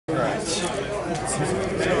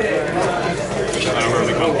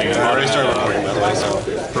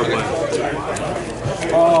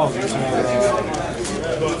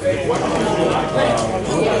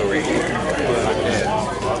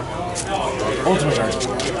Ultimate Guard.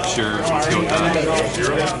 Sure, let's go with that.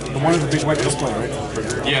 The one with the big white display, right?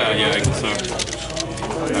 Yeah, I guess so.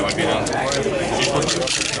 That would be done.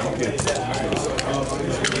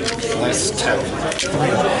 Last 10.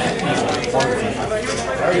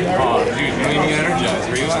 Oh, dude, you didn't even get energized.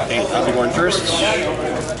 Where you at? I'll be going first.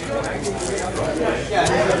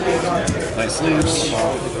 Nice sleeves.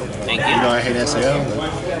 Thank You you. know I hate SAO.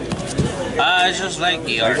 It's just like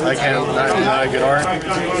the art. I can't deny good art.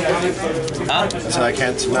 Huh? So I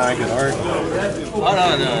can't deny good art. Oh,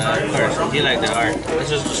 no, of course. You like the art. It's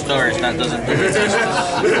just the story. That doesn't do it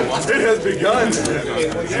justice. It has begun.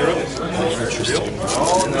 Interesting. Go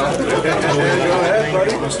ahead,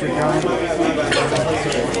 buddy.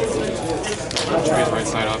 Raise right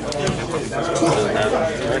side up.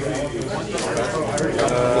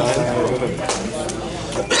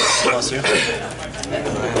 Bless you.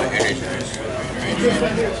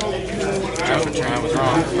 I was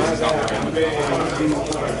wrong.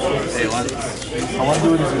 Hey, what? I want to do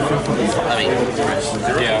it as a fifth. I mean,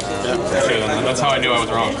 Yeah, sure, then. That's how I knew I was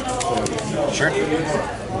wrong. Sure.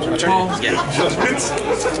 yeah.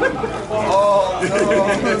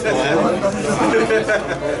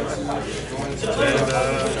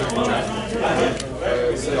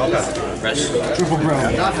 Rest. Triple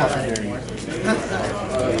ground. Not legendary.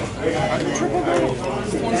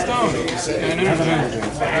 One stone. And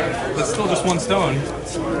that's still just one stone.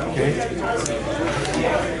 Okay.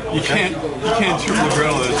 You can't triple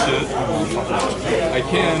griddle this shit. I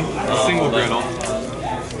can single griddle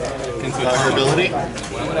into a Her turn. ability.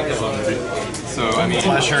 So I mean,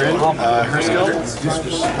 Flash her in. Her skill.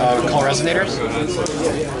 Call resonators.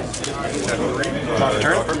 Top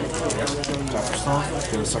turn.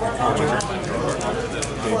 Get a second counter.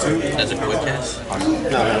 That's a quick cast.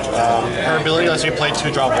 No. Her ability lets me play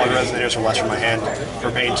 2 drop 1 resonators or less from my hand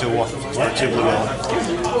for paying 2 blue bill.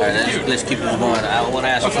 Alright, let's keep this going. I want to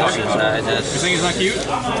ask questions. I you just. think he's not cute?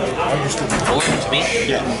 Oh, to me?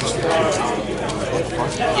 Yeah.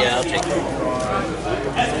 Yeah, I'll take it.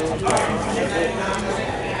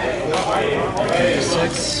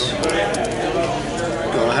 6.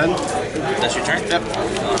 Go ahead. That's your turn? Yep.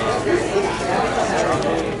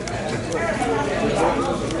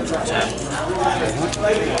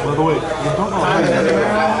 By the way, you don't know how to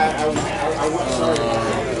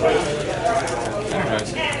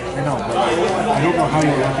Energize. I know, but I don't know how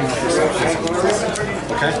you're working with yourself.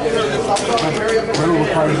 Okay. Riddle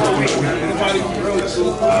requires you to wait.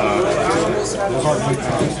 Those aren't big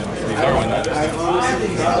times. These are one that.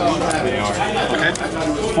 They are. Okay.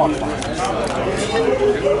 Fuck.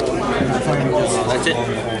 That's it.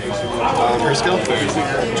 Her skill.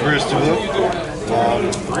 Traverse to blue.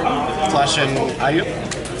 Flash in Ayu.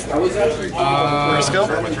 Her skill.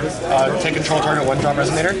 Take control target 1 drop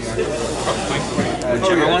resonator.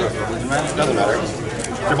 Whichever one? Doesn't matter.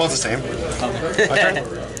 They're both the same. My turn?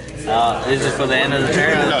 Is it for the end of the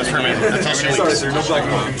turn? No, it's for me. Until she leaves.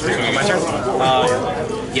 My turn?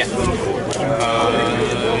 Yeah.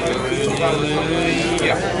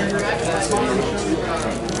 Yeah.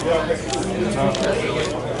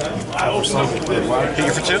 Hit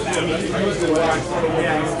you for 2.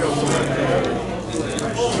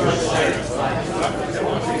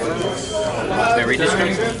 Can I read this turn?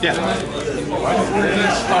 Yeah.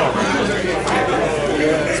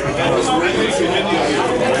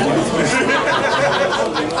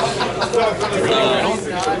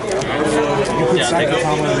 Yeah, I'll take it.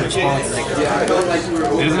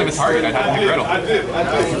 It doesn't have a target. I'd have to griddle.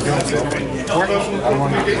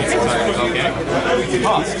 Okay.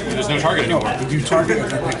 Cost. There's no target anymore. Did you target and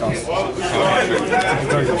then they cost? I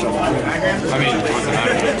mean, it doesn't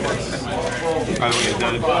matter. Either way, it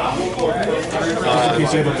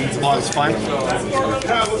did. Long is fine.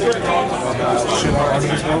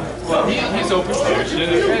 He's open to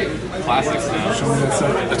shit. Classics now.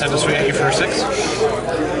 Attempt to swing at you for 6.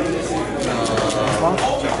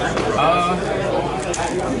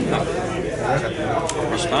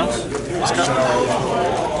 Response?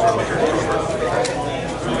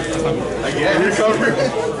 Again, you're covered.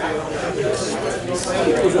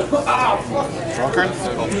 Draw card.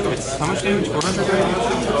 How much damage?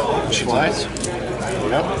 400? She flies.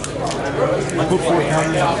 Yep. I put 4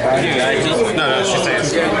 counters on the back. No, she stays.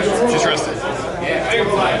 She's rested. Go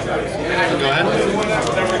ahead.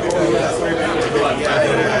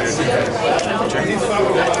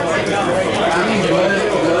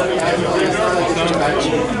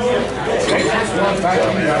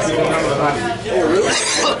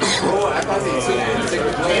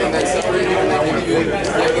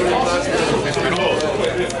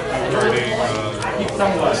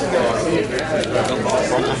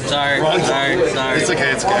 Sorry. It's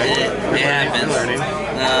okay, it's okay. It happens.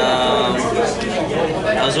 I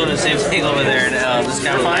was doing the same thing over there, and this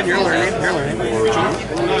guy was Fine, you're learning. You're learning.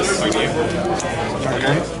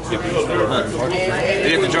 Okay. You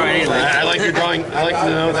get the drawing anyway. I like your drawing. I like to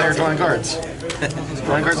know that you're drawing cards.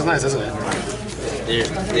 Drawing cards is nice, isn't it?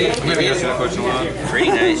 Maybe it's pretty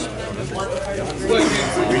nice.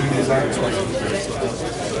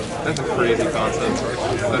 That's a crazy concept.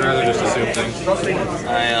 I'd rather just assume things.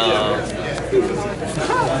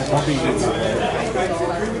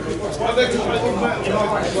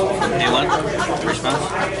 Anyone? Response?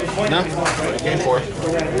 No. Game 4.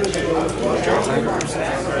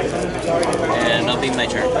 And it'll be my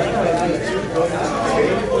turn.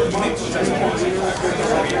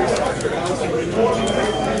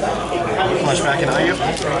 Flashback in IU. To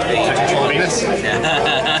control Venus.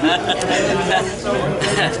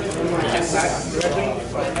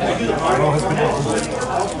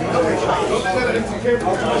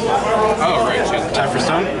 Oh, right. Time for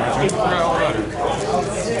stone.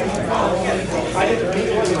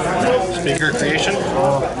 Speaker creation. I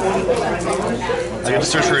get to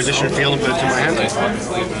search for addition field and put it to my hand. Nice fucking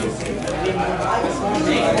sleeve, man.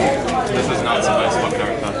 This is not some nice fucking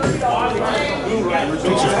art, though.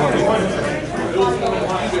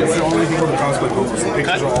 It's the only thing with the cosplay focus. The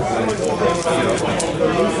pictures are all blue.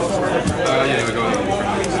 Yeah, we go ahead.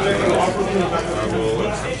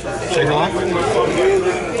 Shake it off.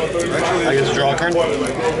 I get to draw a card.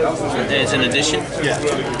 It's an addition? Yeah.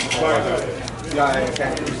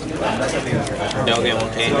 Okay,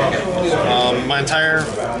 okay. My entire,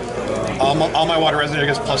 all my water resonator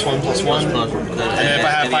gets +1/+1. And then if I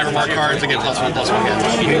have 5 or more cards, I get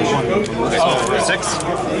 +1/+1 again. So 6.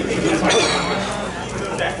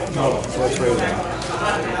 No, so that's right. I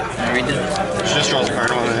read this? She just draws a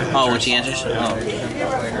card on it. Oh, when she answers? Oh.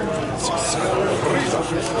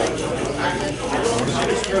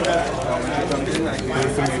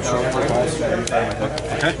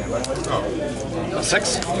 Okay.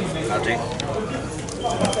 6. I'll take.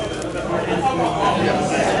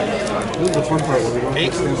 This is the fun part where we don't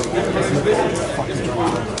 8.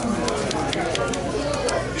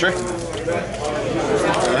 Sure. Go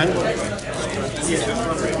ahead.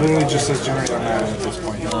 Literally just says generate on that at this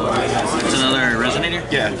point. It's another resonator?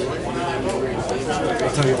 Yeah.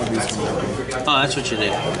 I'll tell you when these come out. Oh, that's what you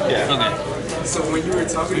did. Yeah. Okay. So when you were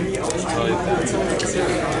talking to me, I was telling you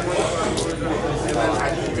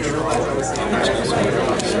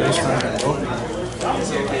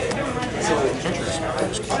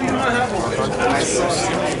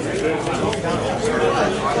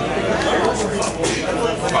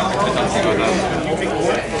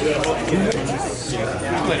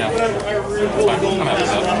Play now. It's fine. I'm happy with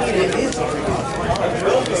that.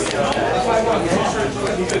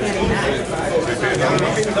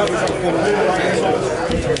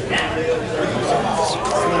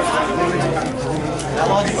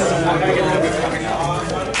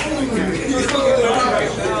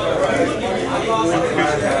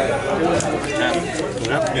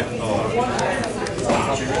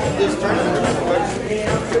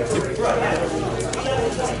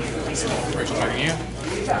 Rachel talking to you?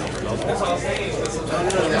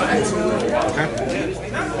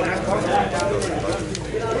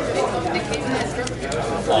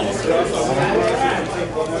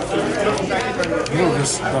 You know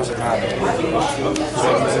this doesn't matter.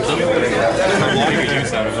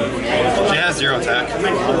 She has 0 attack.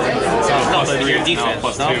 No, but your defense.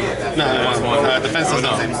 +2. No, defense does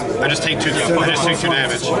nothing. I just take 2. I just take 2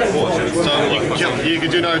 damage. So you can kill. You can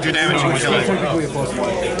do another 2 damage and kill it. Technically a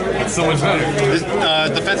 +1. It's so much better.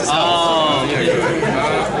 Defense is health. Oh, okay.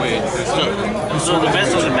 Wait. So the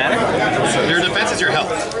defense doesn't matter? Your defense is your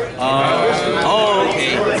health. Oh,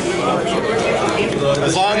 okay.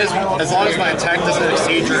 As long as my attack doesn't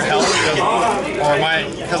exceed your health,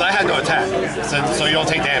 because I had no attack, so you don't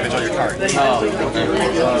take damage on your card. Oh, okay.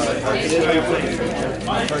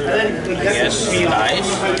 I guess he dies.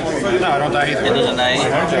 No, I don't die It either. doesn't die.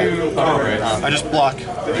 I just block. Okay.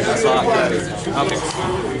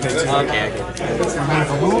 Okay.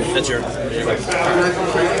 That's your.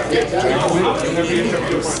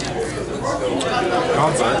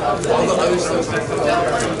 God's art.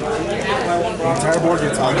 The entire board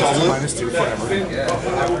gets -2/-2 forever.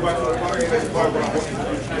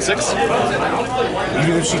 6.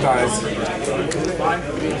 Even if she dies.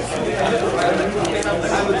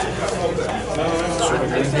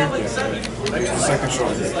 Second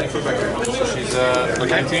short. She's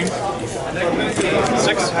 19.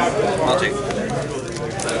 6. I'll take.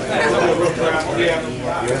 You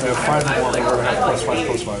have to have 5 or more in order to have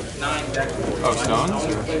 +5/+5. Oh, stones?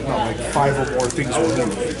 No, like 5 or more things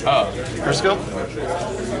removed. Oh. Her skill?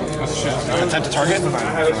 Attempt to target?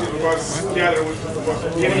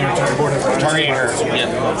 Targeting her. Yeah.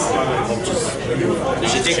 Did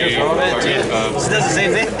she take her throw it? Yeah. She does the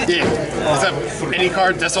same thing? Yeah. Except any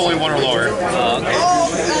card that's only 1 or lower. Oh, okay.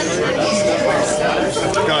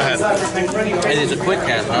 Go ahead. And it's a quick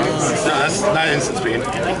cast, huh? No, that's not instant speed.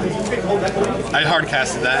 I hard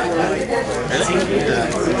casted that. Really? Yeah.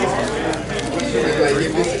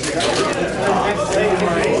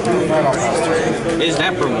 Is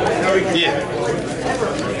that promo? Yeah.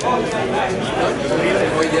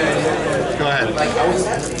 Go ahead.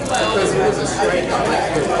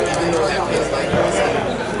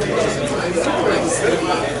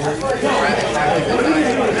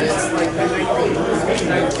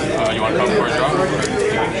 You want to come for a draw?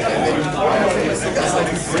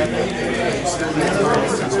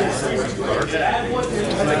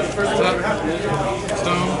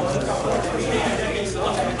 Stone.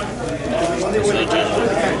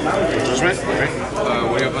 Judgment? Okay.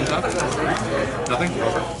 What do you have on top? Nothing?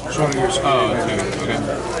 Showing your Oh, 2. Okay.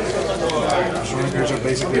 showing yours are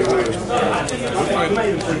basically three.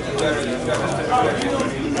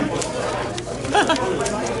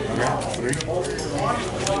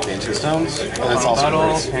 Gain 2 stones. And that's also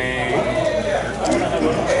Battle, raise. pay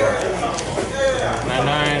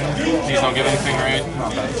 9/9. These don't give anything, right?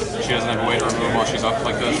 She doesn't have a way to remove while she's up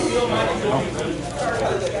like this.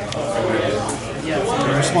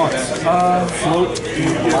 Your response. Float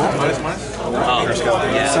in black. Oh,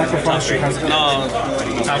 yeah. Sacrifice your has No,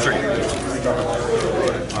 Top 3.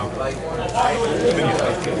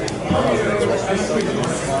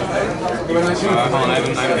 Hold on, I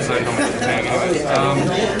haven't decided how much it's paying anyway.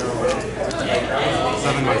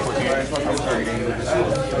 7 by 14.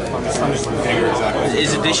 I'm just paying her exactly.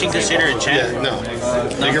 is addition considered a check? Yeah, no.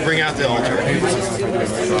 You can bring out the altar.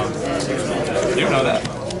 You know that.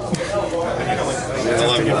 It's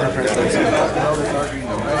 11.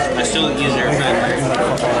 I still use their effect.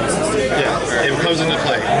 Yeah, it comes into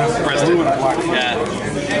play. Press it. Yeah.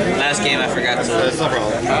 Last game I forgot to. That's no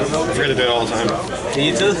problem. I forget to do it all the time.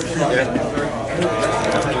 You too? Yeah.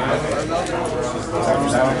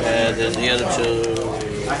 And then the other 2.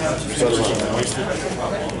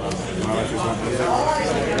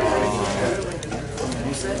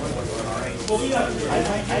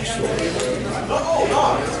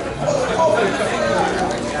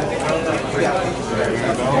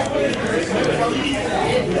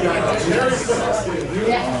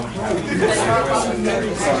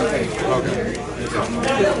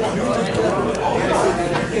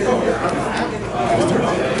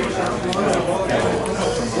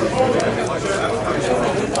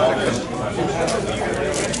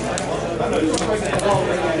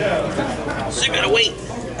 So you gotta wait.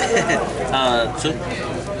 2.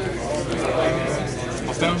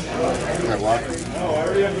 What's down? That block.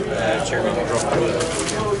 Sure.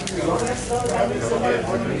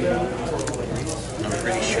 I'm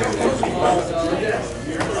pretty sure.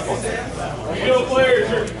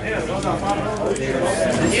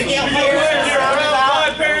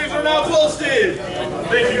 Five pairs are now posted.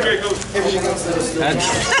 Thank you, Jacob.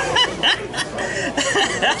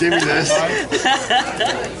 Give me this.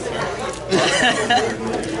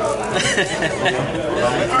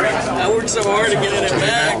 I worked so hard to get it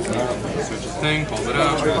back. Switch the thing, pulls it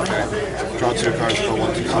out. Draw 2 cards for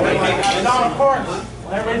 1 to combat.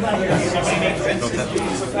 And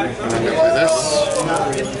then go like this.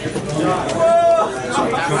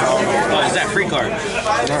 Oh, is that free card? You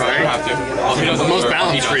have to. Well, he The doesn't. most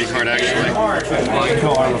balanced free card, actually.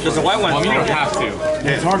 Does the white one? Well, I mean, you don't have to.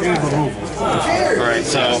 Targeted removal. Alright,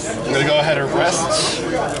 so I'm going to go ahead and rest,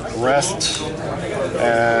 and rest.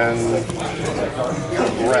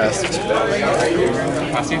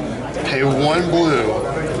 Pass you? Pay 1 blue.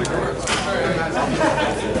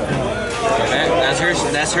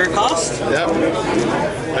 That's her cost? Yep.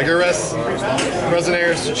 Like her rest,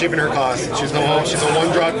 Resonator's cheaping her cost. She's a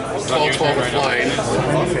 1 drop, 12/12 with flying.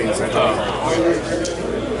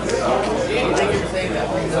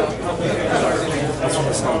 That's from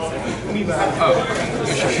the snow. Oh,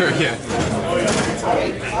 sure, yeah.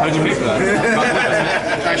 How did you pay for that?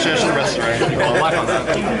 Actually, I should have rested right. Oh, life on that.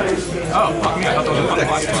 Oh, fuck me, I thought that was a fucking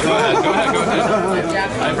last one. Go ahead.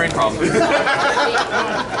 I have brain problems.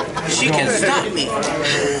 She can stop me.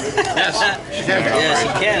 Yes, she can. Yes, she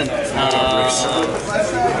can.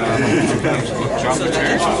 Drop the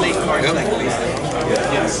chair.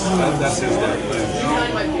 Yes, that's his deck.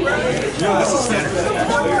 No, this is standard.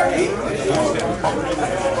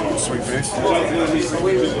 Sweet face.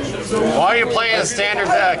 Why are you playing a standard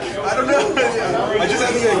deck? I don't know. I just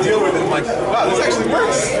had the idea with it. I'm like, wow, this actually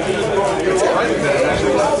works. It's surprising that it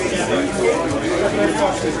actually works.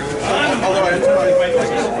 Although I had to probably fight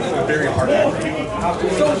like a very hard act.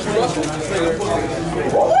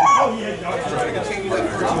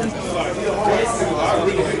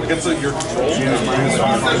 Against your control?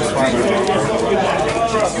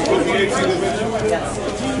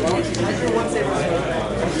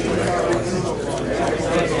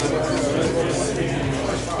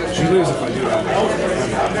 She lives if I do that.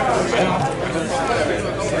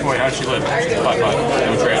 Wait, how'd she live? 5-5.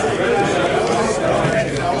 No trade.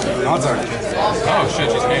 Odds are. Oh shit,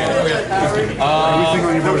 she's paying. Everything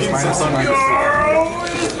on your board is minus 9.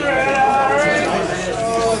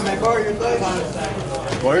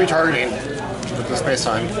 What are you targeting with the space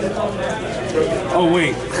time? Oh,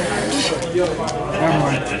 wait. Never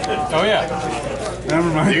mind. Oh yeah. You Never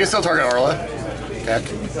mind. can still target Arla. Deck.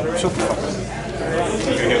 Shut the fuck up.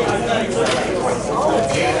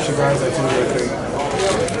 So guys, I told you a thing.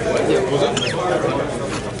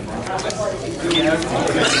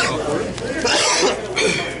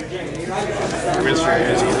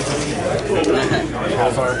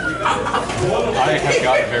 Half hour. I have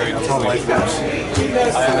gotten very little sleep.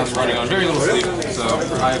 I have been running on very little sleep, so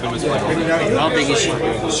I have been misplaying. How big is she?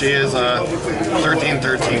 She is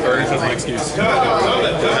 13-13. That's my excuse.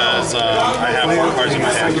 Because I have 4 cards in my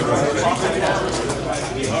hand.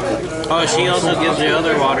 Oh, she also gives the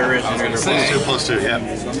other water resonator. +2/+2,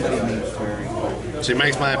 yeah. She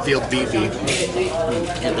makes my field beefy.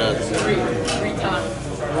 It does.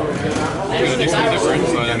 It's gonna do something different,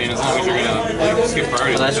 but I mean, as long as you're gonna like, skip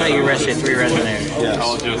priority, So that's why you rested 3 resonators. Yes.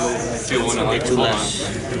 I'll just steal one and like 2 hold on. less.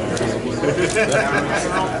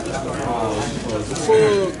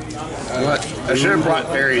 I should have brought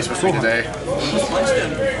berries with me today.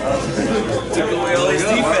 Took away all these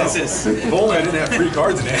defenses. If only I didn't have 3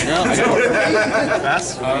 cards in hand.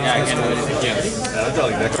 Fast? Yeah, I can do it. Yes. Yeah, I'm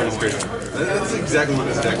telling you, that card is crazy. That's exactly what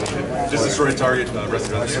this deck will do. Just destroy target,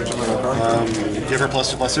 rest of the Give her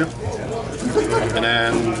 +2/+2. And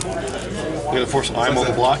then we're gonna force Aimul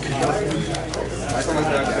to block.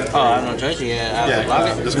 Oh, I have no choice. Yeah, I have to block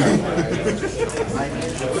it. This card.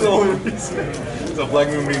 That's the only reason. So Black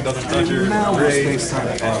Moonbeam doesn't touch your gray, Space time.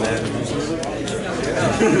 and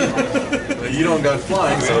then you don't got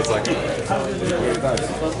flying, so it's like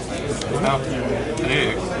Oh, hey,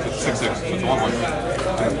 it's 6/6. It's 1/1.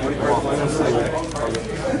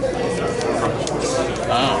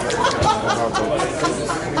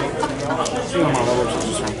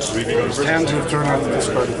 Hands have turned out to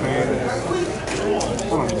discard a thing.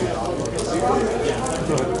 Hold on.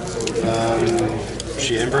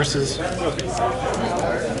 She inverses.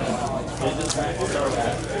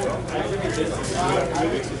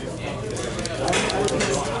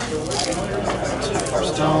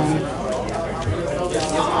 Stone.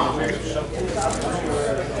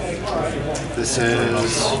 This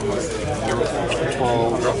is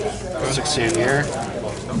 12, 16 here.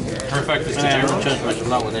 Her effect is to I have no zero. choice but to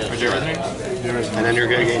block with Or it. J resonators? And then you're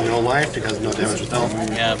gonna gain no life because no damage was dealt.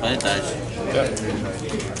 Yeah, but it dies.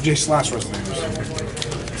 J slash resonators.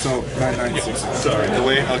 So 996. The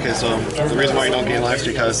way, okay, so the reason why you don't gain life is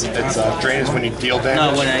because it's drain is when you deal damage,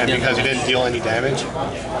 No, when I and deal because you damage. didn't deal any damage,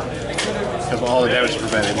 because all the damage is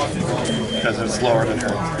prevented, because it's lower than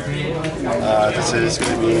her. This is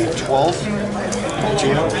going to be 12.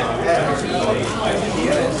 Gino.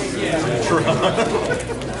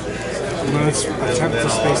 Let's attempt to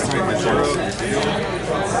space time my choice.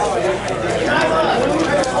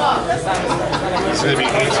 It's going to be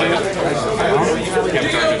 18.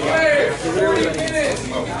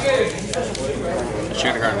 I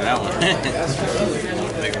should have gotten that one.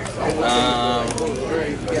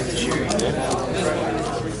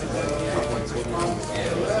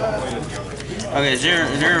 Okay, is there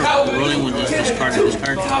ruling with this discard and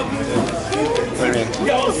discard? What do you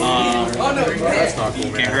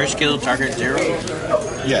mean? Can her skill target 0?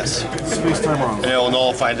 Yes. Space time wrong. And it will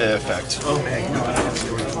nullify the effect.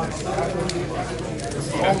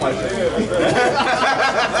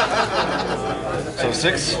 So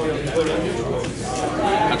 6.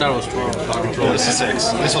 That's thought it was 12. No, this is 6.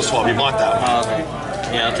 This was 12. You blocked that one. Oh, okay.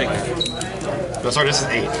 Yeah, I'll take it. No, sorry, this is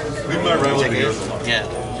 8. Leave my rival Take here. 8. Yeah.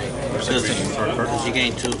 Because you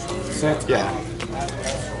gain 2. Yeah.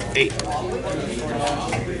 8.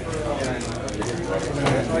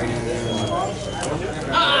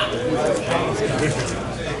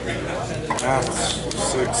 That's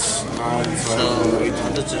 6, 9, 7, So, 8. how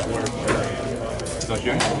does this work?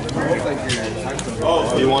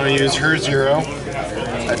 You want to use her 0,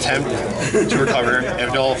 attempt to recover.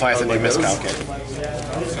 If nullifies, then you miscalculate.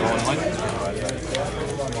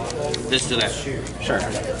 Let's do that. Sure.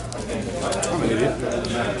 I'm an idiot.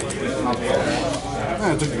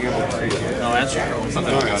 I took the gamble. No answer?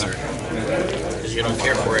 No answer. Because you don't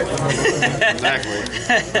care for it. Exactly.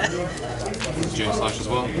 J slash as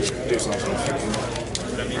well. Do something.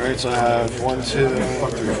 Alright, so I have 1, 2,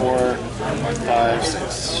 3, 4, 5,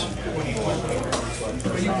 6.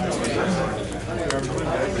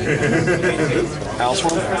 House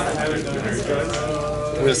one?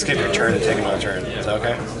 I'm gonna skip your turn and take another turn. Is that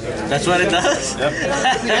okay? That's what it does? Yep.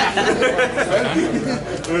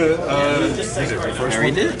 I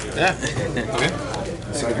read it? Yeah. Okay.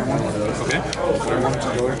 Second one. Okay. Third one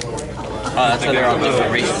together. Oh, that's why they're on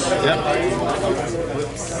different races. Yep.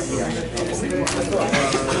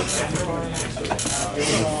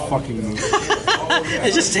 Fucking move.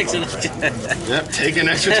 It just takes an extra. Yep. Take an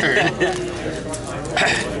extra turn.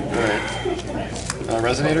 Alright.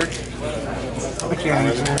 Resonator? I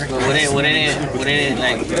can't even. Wouldn't it,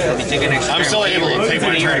 like, if you take an extra I'm still able to take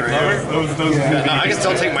my turn right here. Yeah. No, I can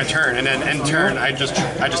still take my turn, and then end turn, I just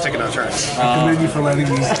take another turn. Commend you for letting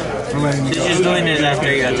me She's go. just doing it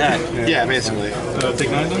after you attack. Yeah, basically. Take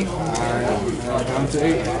 9 then? Down to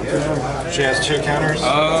 8. She has 2 counters.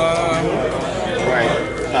 Right.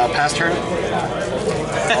 Pass turn.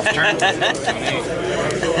 Off turn.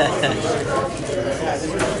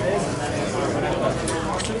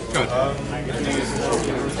 Good.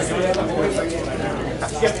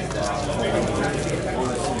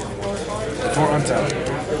 4 untapped.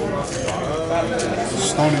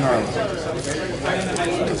 Stone and Arlen.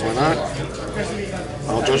 That's why not.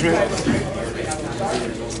 All judgment.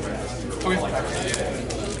 Okay.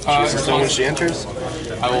 So when she enters, I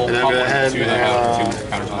will and then pop go one ahead to that have 2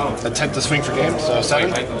 counters on it. attempt to swing for game. So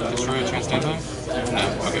 7. Wait, I destroy a chance stand time? No.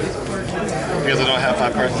 Okay. Because I don't have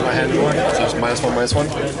 5 cards in my hand anymore. So it's -1, -1.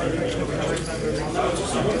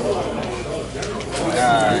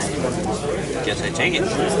 Guess I take it.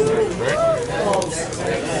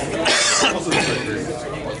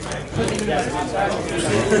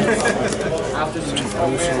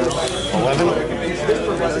 11.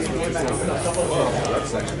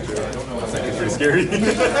 Pretty scary.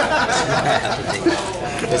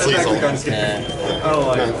 It's lethal. Kind of scary. Yeah. I don't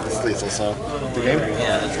like it. No, it's lethal, so. The game?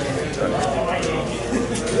 Yeah, that's good.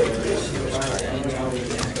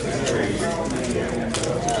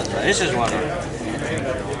 This is one.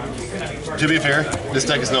 To be fair, this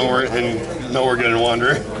deck is nowhere good in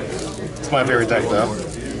Wander. It's my favorite deck, though.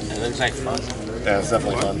 It looks like fun. Yeah, it's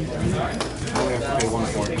definitely fun. I only have to pay 1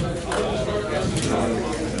 for it.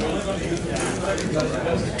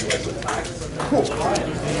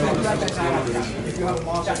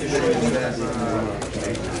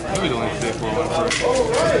 Maybe the only pay for 1 first.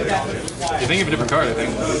 You're thinking of a different card, I think.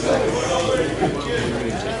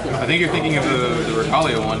 I think you're thinking of the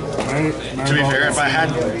Regalia one. To be fair, if I had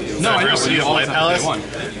No, I know, but diversity you of always Light have to pay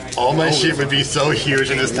Palace, 1. all my shit would be so huge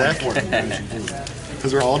in this deck.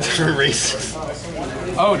 Because we're all different races.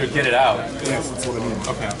 Oh, to get it out. Yes, that's what I mean.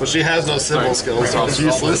 Okay. But she has no symbol skills, so it's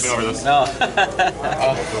useless. Over this. No.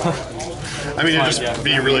 I mean, it'd just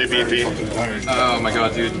be really beefy. Oh my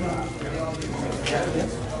god, dude.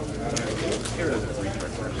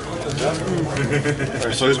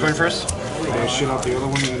 Alright, so who's going first? I shit out the other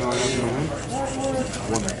one, even though I have no hand.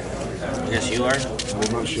 One. Yes, you are. I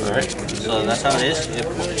will not shit out. Alright. So that's how it is. If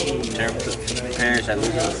turn pairs, I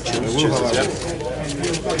lose. I will, however.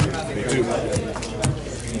 2.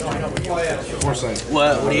 Foresight.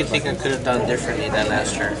 What do you think I could have done differently than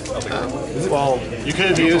last turn? Well, you could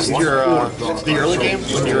have used your the early game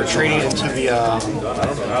when you were trading into the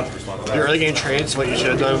early game trades. What you should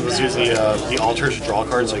have done was use the altar to draw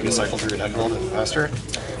cards so you can cycle through your deck a little bit faster.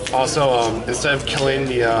 Also, instead of killing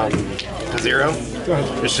the 0,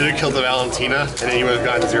 you should have killed the Valentina, and then you would have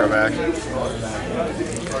gotten 0 back.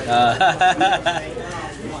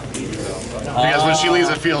 Because when she leaves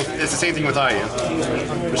the field, it's the same thing with Aya.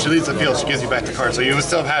 When she leaves the field, she gives you back the card, so you would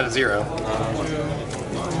still have had a 0.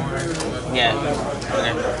 Yeah.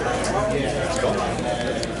 Okay.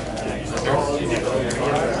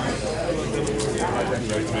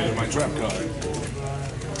 My trap card.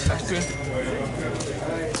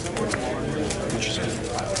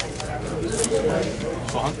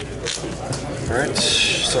 Alright,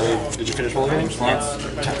 so did you finish all the games? Yes.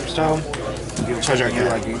 Tap stone. Charge our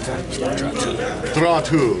hand. Draw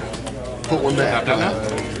 2. Put one back. Tap now?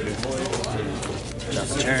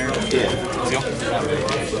 Just turn. Yeah. Seal?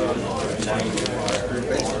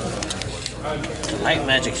 Light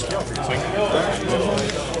magic stuff. Swing.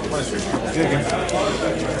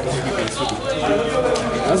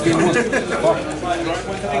 That's game 1. Fuck.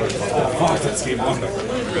 Fuck, that's game 1.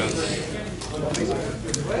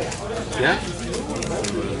 Yeah?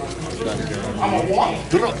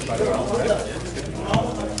 Draw.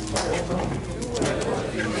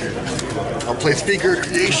 I'll play speaker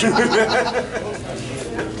creation.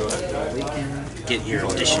 Get your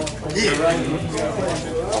audition. Yeah.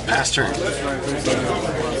 I'll pass turn.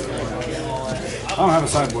 I don't have a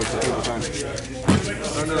sideboard to take the time.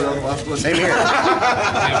 Same here. Am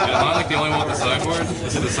I like the only one with the sideboard?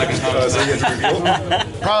 This is the second time.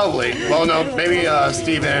 Probably. Well, no, maybe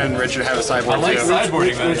Steven and Richard have a I sideboard like too.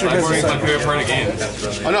 sideboarding, man. Sideboarding is my favorite part of games.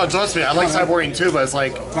 Oh no, trust me, I like sideboarding too, but it's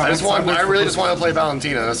like I really just want to play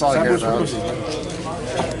Valentina. That's all I care Sideboard's for about.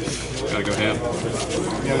 pussies. Gotta go ham.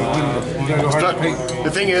 You gotta go hard to paint.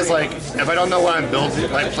 The thing is, like, if I don't know what I'm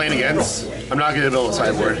building, like playing against, I'm not gonna build a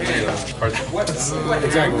sideboard.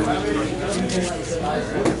 Exactly.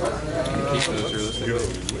 Keep those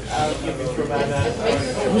realistic.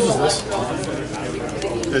 Whose is this?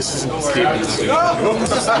 This is Steven's.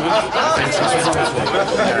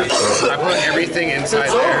 I put everything inside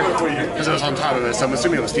there because it was on top of it, so I'm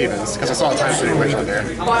assuming it was Steven's because I saw a time sitting right on there.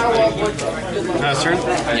 Last turn?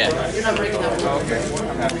 Yeah.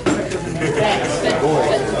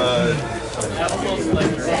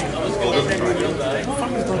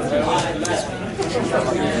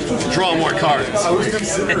 Draw more cards. I was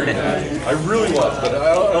considering that. I really was, but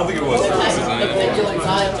I don't think it was.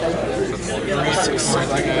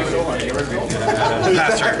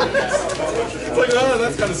 Pass turn. It's like, oh,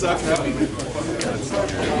 that's kind of sucks now.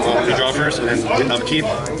 You draw first and then upkeep.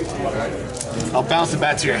 I'll bounce it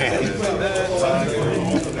back to your hand.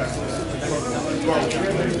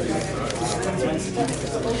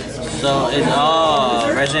 So it's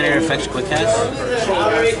Resonator affects quick cast?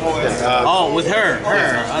 Oh, with her.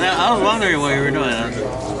 I was wondering what you were doing.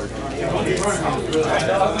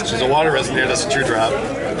 She's a water resonator, that's a 2-drop.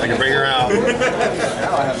 I can bring her out.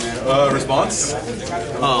 Response?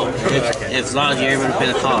 Oh, as long as you're able to pay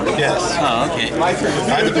the cost. Yes. Oh, okay. I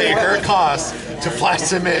have to pay her cost to flash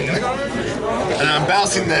them in. And I'm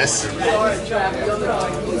bouncing this.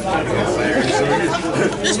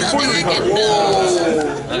 There's nothing I can do.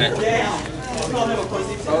 Okay.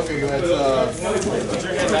 Okay, that's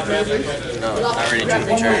No, I already took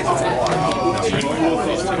the turn.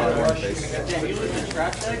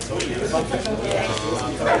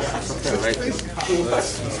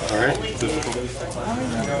 Alright.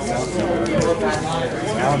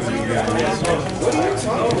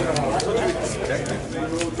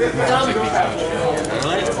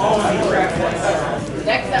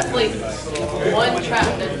 Deck that plays one trap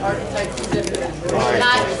that's archetype specific.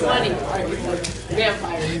 Not 20 archetypes.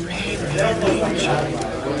 Vampire.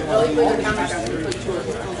 Only plays a counter trap for 2 of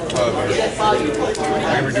them. That's all you play.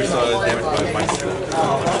 I reduced damage by -2.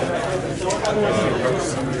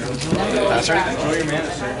 That's right. Enjoy your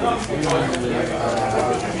mana, sir.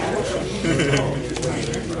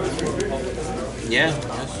 Yeah.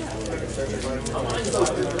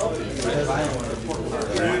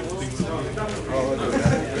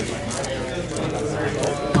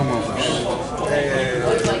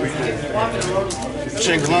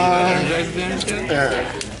 Shingla. There.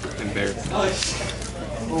 Embarrassed.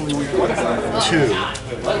 2.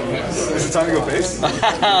 Is it time to go base?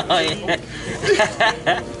 Oh, yeah.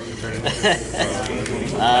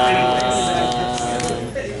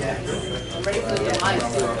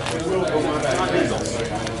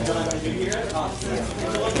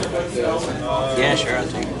 Yeah, sure, I'll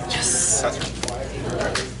take it. Yes.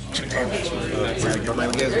 Turn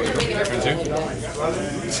 2?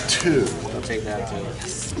 2. I'll take that too.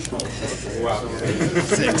 6.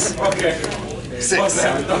 6. I'll take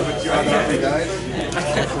that.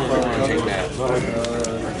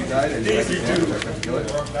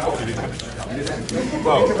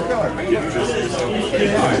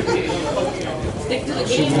 Stick to the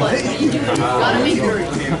game plan. You gotta make your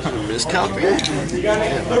Miscalc me?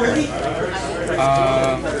 I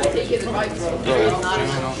take his advice.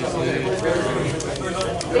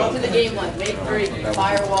 Stick to the game plan. Make 3.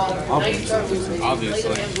 Firewall. Nice start boosting. Play the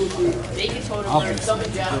man boosting. Make it total learn.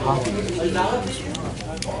 Summon down.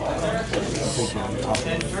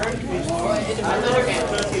 Another hand.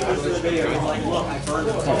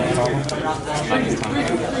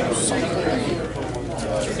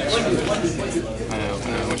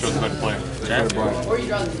 Which one's about to play? Jack? Or you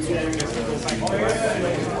draw the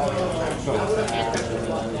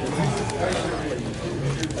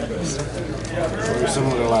Very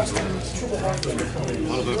similar to last time.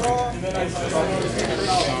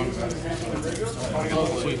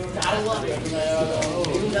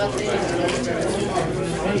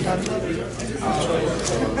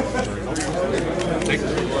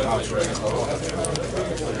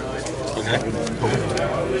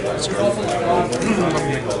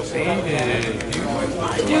 I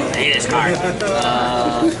hate this card.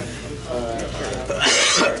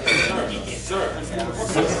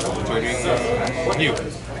 You.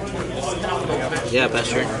 Yeah,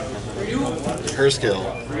 best turn. Her skill.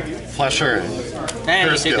 Flasher. Hey,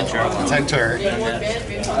 Her you take skill. control. Attack turn.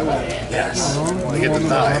 Yes. I get the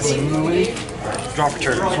dice. Drop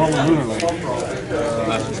return.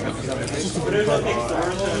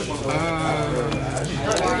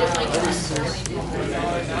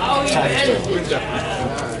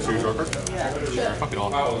 Fuck it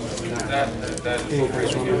all.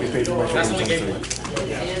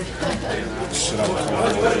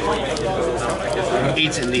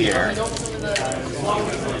 Eight's in the air.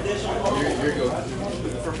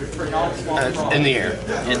 In the air.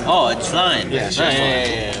 Oh, it's flying. Yeah, it's Oh, just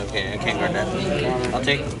yeah. Okay, I can't guard that. I'll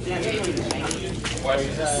take.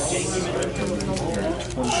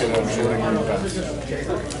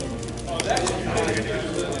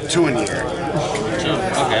 Two in the air. Two.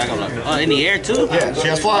 Okay, I go look. Oh, in the air too? Yeah, she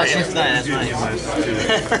has fly. She's flying. That's fine.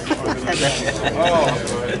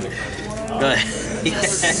 Go ahead.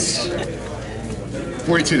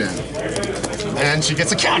 42 now. And she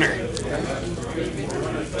gets a counter.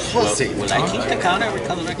 Let's see. Will I keep the counter every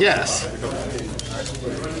color back? Yes.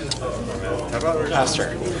 Pass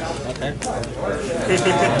turn. Okay.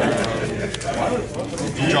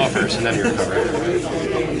 You draw first and then you recover.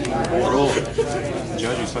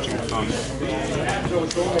 Judge is such a good fun.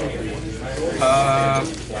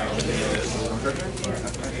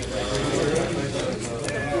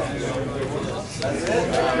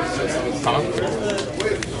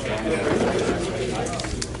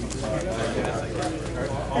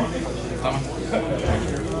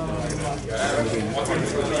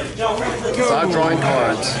 Stop drawing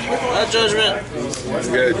cards. Judgment.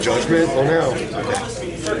 You got a judgment? Oh no.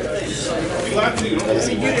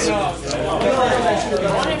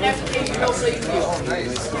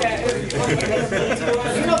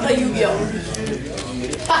 You don't play Yu-Gi-Oh!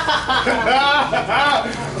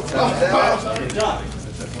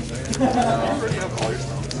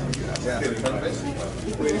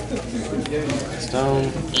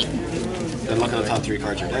 'Stone. Then look at the top 3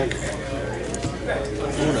 cards of your deck.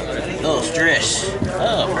 Oh, stress.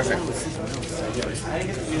 Oh, perfect.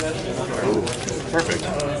 Perfect.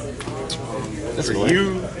 That's for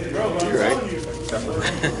you. You're right.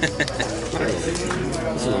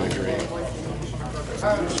 This is not great.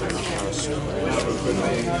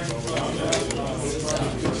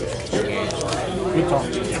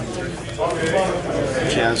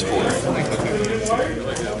 She has 4.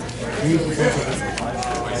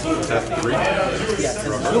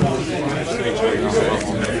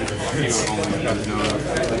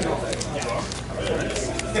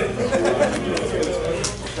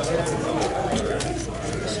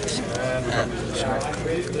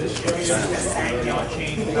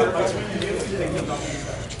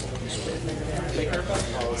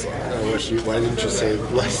 I wish you. Why didn't you say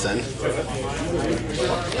less than?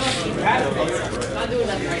 Not doing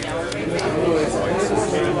that right now.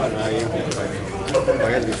 I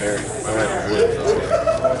gotta be fair. Alright, blue.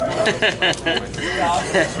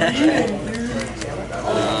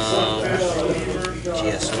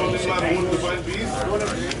 GS.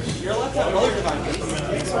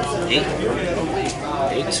 8.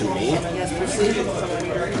 8 to me.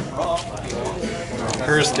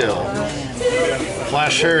 Her skill.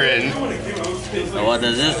 Flash her in. Oh, what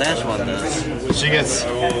does this? That's what does. She gets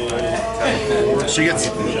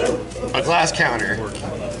a glass counter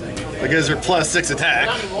that gives her +6 attack.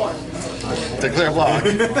 Declare block.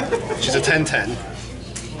 She's a 10/10.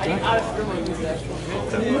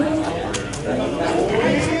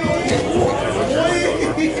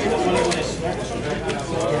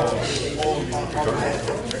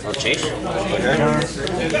 Oh, chase.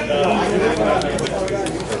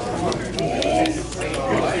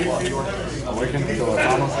 Awaken to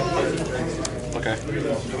Atama. Okay.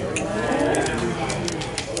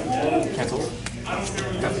 Cancels.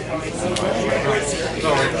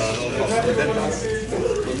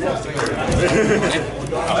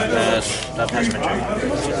 That has my turn.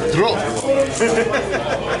 Draw.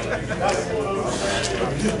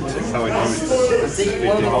 how I do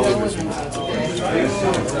it.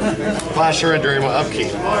 Flasher during my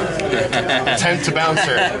upkeep. Attempt to bounce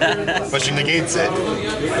her, but she negates it.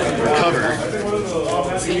 Recover.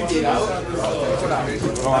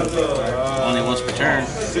 Only once per turn.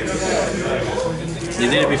 You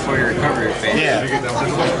did it before your recovery phase. Yeah.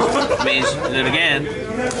 Means you did it again.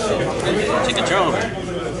 Take control of her.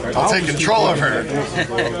 I'll take control of her.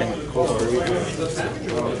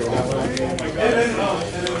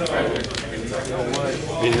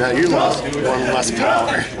 You lost one less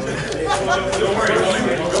power.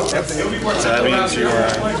 So that means you're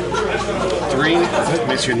 3, that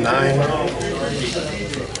means you're 9.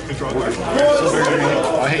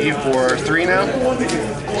 I'll hit you for 3 now.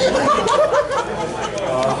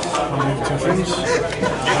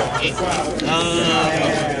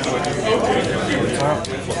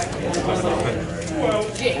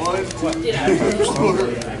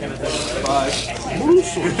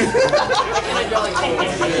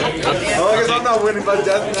 Oh, I guess I'm not winning by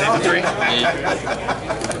death now. Take the 3.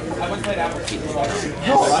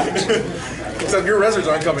 Except your reserves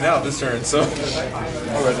aren't coming out this turn, so.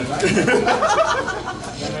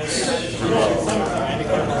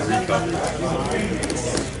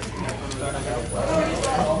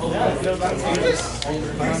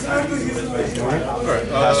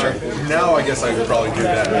 Alright, now I guess I could probably do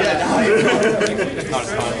that.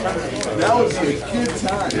 That was a good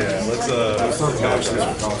time. Yeah, let's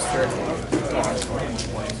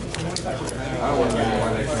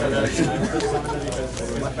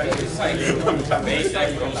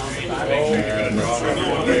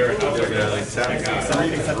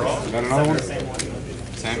Got another one?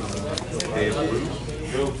 Same.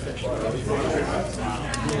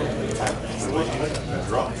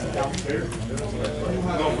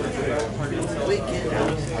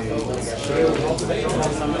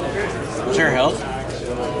 What's her health?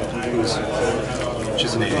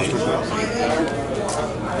 She's an 8.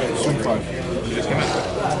 Swing 5. She just came out.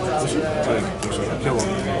 Kill him.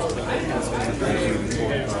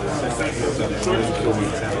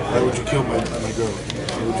 Why would you kill my girl?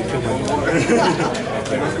 Why would you kill my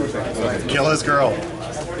girl? Kill his girl.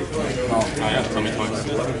 No, Yeah, tell me twice.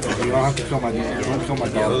 you don't have to kill my daughter. Don't kill my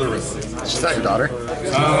daughter. She's not your daughter.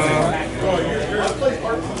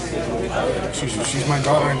 She's my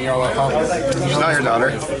daughter and you're like, She's not your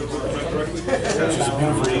daughter. she's a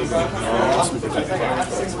beautiful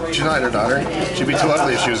She's not your daughter. She'd be too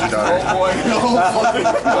ugly if she was your daughter.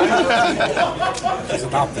 She's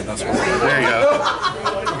adopted, that's why. There you go.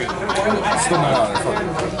 Still my daughter. Fuck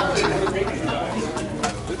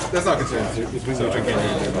That's not considered.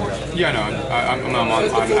 Yeah, no, I'm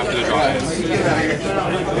after the draw ends.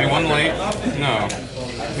 If you won late, no.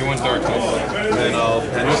 If you won darkness. Then I'll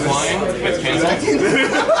If you flying, it's canceled. Get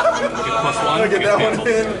 +1, get that one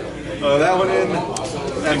in, that one in,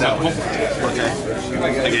 and that one. Okay.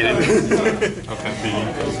 Negated. Okay.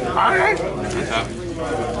 Alright. Untap.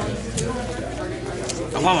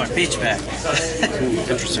 I want my peach back.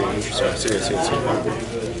 Interesting. Seriously.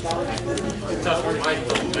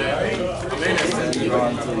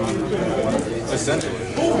 Essentially.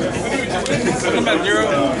 Come back, Zero.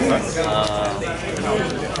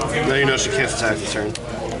 Now you know she can't attack this turn.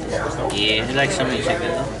 Yeah, he likes somebody to check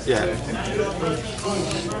that. Yeah.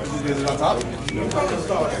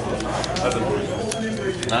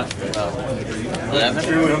 Not 11.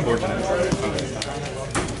 Really unfortunate.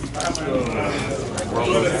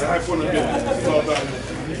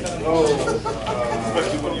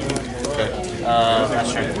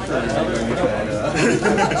 That's true.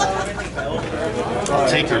 I'll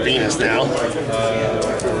take her Venus now.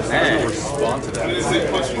 Hey. Respond to that.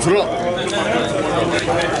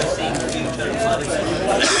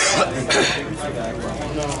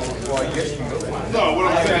 No, what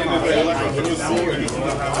I'm saying is that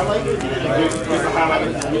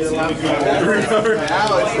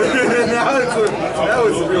Now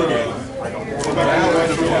it's the real game.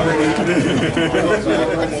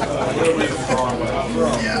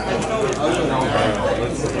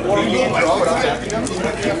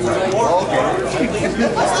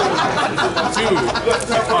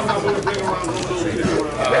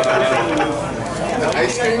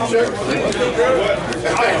 ice cream shirt.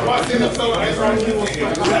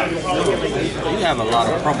 You have a lot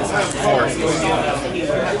of problems.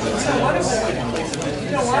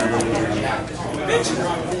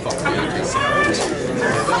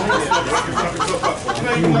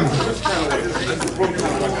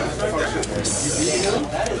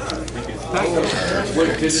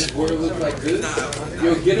 Where it look like this?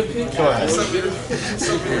 You'll get a picture. Go ahead.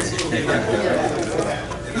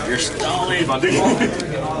 You're stalling.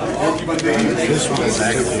 This one is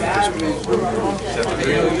actually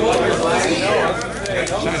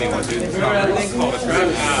Shiny one, dude.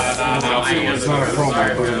 it's not a promo,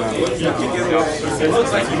 but It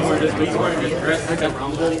looks like you were just dressed like a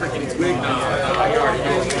freaking twig.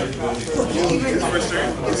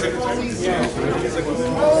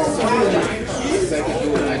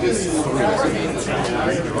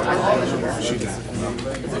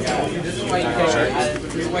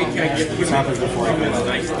 This happens before I get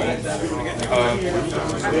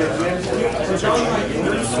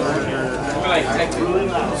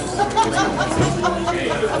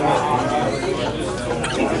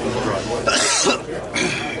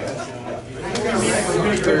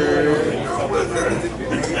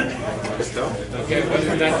Okay, what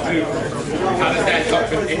does that do? How does that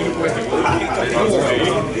help in any way?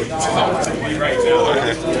 Right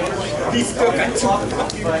now. He's still got two.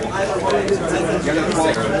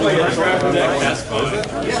 That's fine.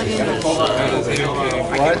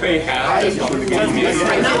 I can pay half.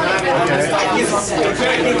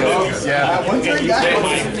 Yeah.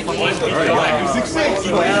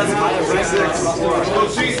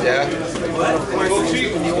 Yeah.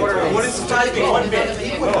 What is the typing?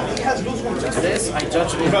 This, I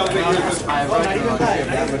judge it.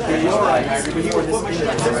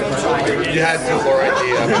 You had to lower the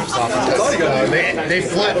Microsoft test. They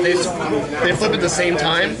flip at the same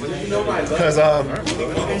time because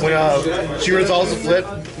when she resolves the flip,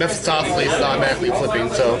 Mephistopheles is automatically flipping,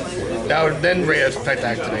 so that would then affect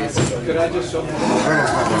activates.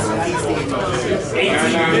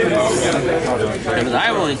 Because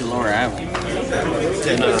I will can lower Aimul.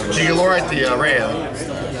 So you can lower the Rhea.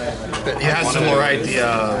 He has to lower the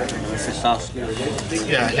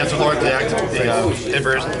yeah, he has to lower the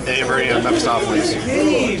inversion of Mephistopheles.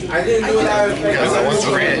 Because once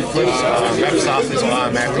the Rhea flips, Mephistopheles will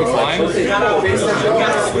automatically flip.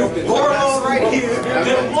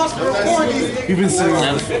 You've been sitting on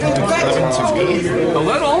A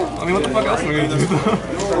little? I mean, what the fuck else are we gonna do?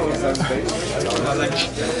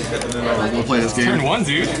 We'll play this game. Turn 1,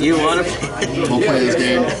 dude. You want to? We'll play this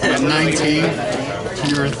game. At 19,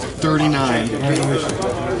 you're 39.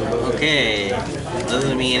 Okay.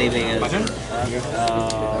 Doesn't mean anything. My turn?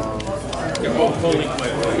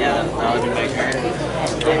 Yeah, that would be my turn.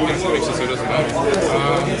 So it doesn't matter.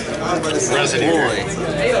 Resident Boy.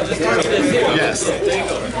 Yes.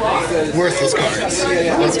 Worthless cards.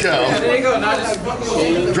 Let's go.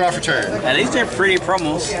 Draw for turn. At least they're pretty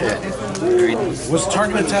promos. Was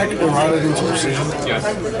target attack eroded into precision? Yes.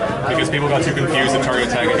 Because people got too confused with target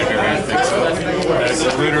attack and everything, so that's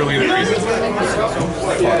literally the reason.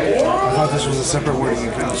 I thought this was a separate wording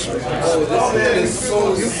in counter.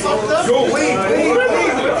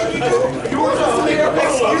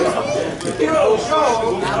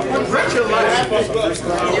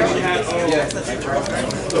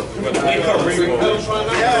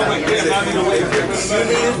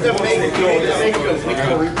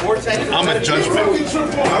 I'm a judgment.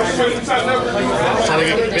 Trying to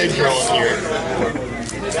get big girl in here.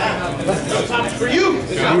 You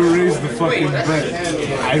raised the fucking bet.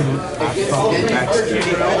 I fucking maxed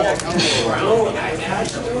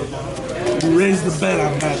it. You raised the bet,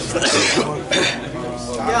 I'm maxed.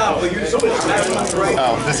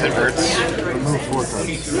 Oh, this inverts. Remove 4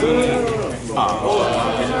 cards.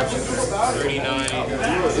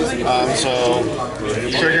 So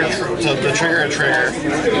trigger. So the trigger.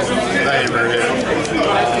 I inverted.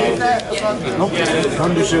 Nope,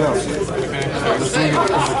 don't do shit else.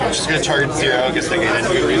 Just gonna target 0. Gets negated.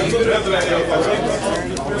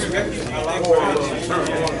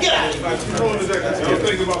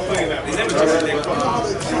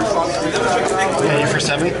 Okay, you for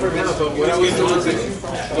 7?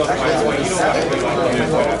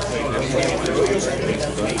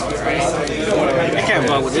 I can't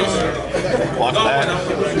block with this. Block that.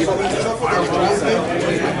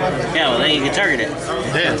 Yeah, well then you can target it.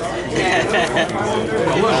 Damn.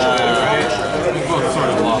 Both sort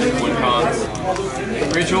of lost win cons.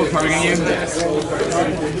 Rachel, targeting you.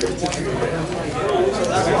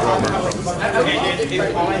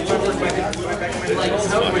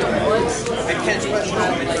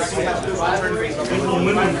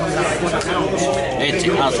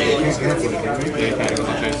 I'll take it.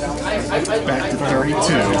 Back to 32.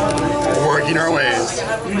 Working our ways.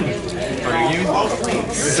 Targeting you.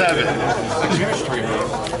 7.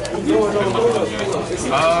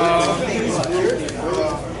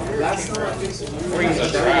 Not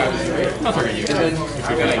for you. If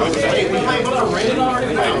you're gonna go with that. I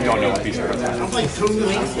don't know what these are.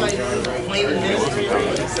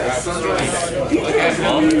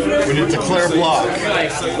 We need to declare block.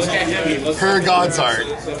 Per God's art.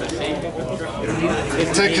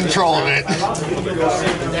 Take control of it.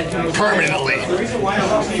 Permanently.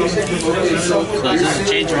 So does it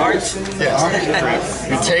change cards? Yes.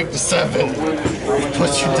 You take the 7.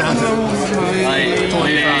 Puts you down to Wait,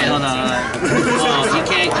 hold on. Oh, you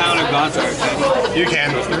can't counter God's art. You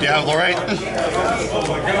can. Do you have Lorite?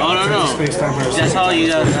 Oh no. That's how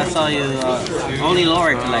you. Only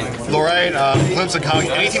Lord like. Lorite, Glimpse of Cog,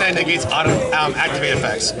 anything that negates activate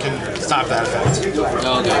effects can stop that effect.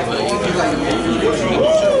 Okay,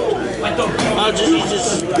 but you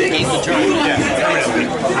just gain control. Yeah, permanently.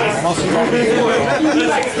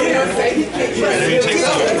 And then you take 7.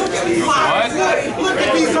 What? And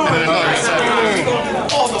then another 7.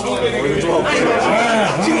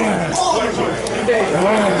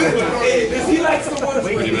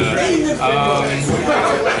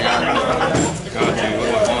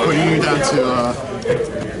 Putting you down to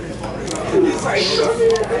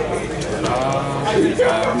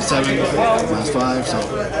 7 minus 5, so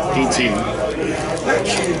 18.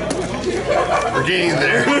 We're getting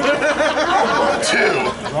there. 2.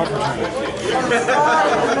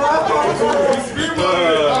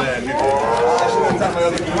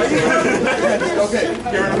 Okay,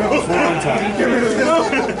 get rid of him. Get rid of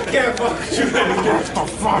him. Can't fuck with you.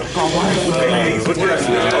 What the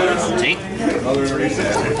fuck? Take.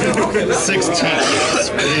 16.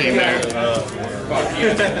 We're getting there.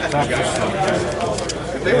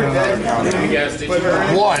 They were dead.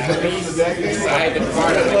 1.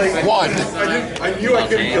 1. I knew I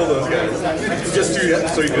couldn't kill those guys. Just so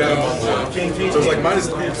you could have them on one. So it was like minus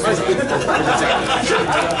 1.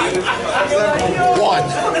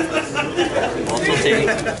 Also take.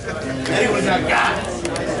 Anyone got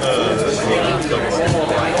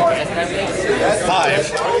 5.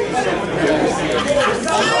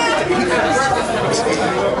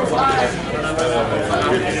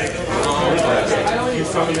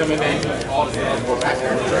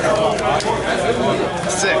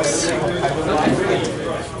 6.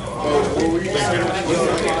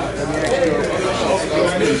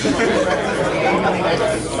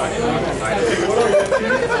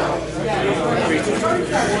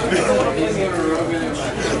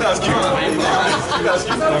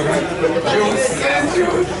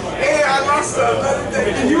 Hey, I lost another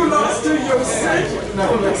thing. And you lost to yourself. No,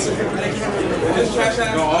 that's okay.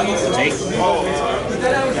 Take.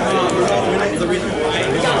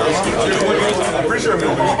 I'm pretty sure I'm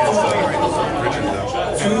going to win against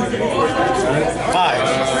Richard,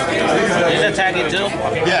 5. He's attacking too?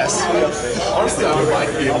 Yes. honestly, I would like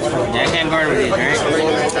to be able to. Yeah, I can't guard with these, right?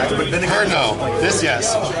 Her, no. This,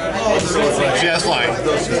 yes. She has flying.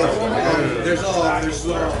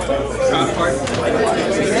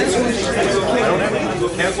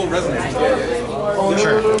 Cancel resonance.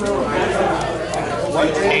 Sure.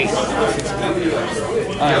 8.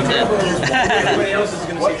 Oh, that's it. Everybody else is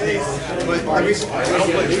going to say haste. But I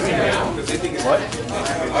don't play this now because they think it's what?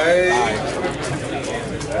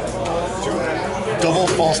 Double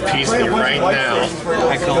false piece me right now.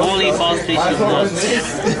 I can only false piece with nuts.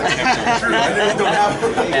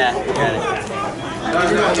 Yeah, got it.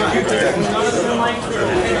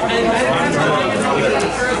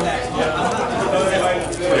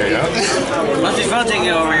 There you go. Must be fun taking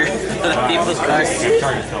over people's cards.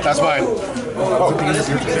 That's mine.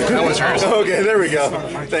 That was hers. Okay, there we go.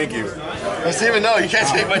 Thank you. Steven, no, you can't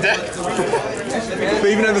take my deck.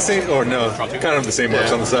 They even have the same, or no, kind of the same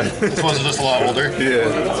marks on the side. This one's just a lot older. Yeah.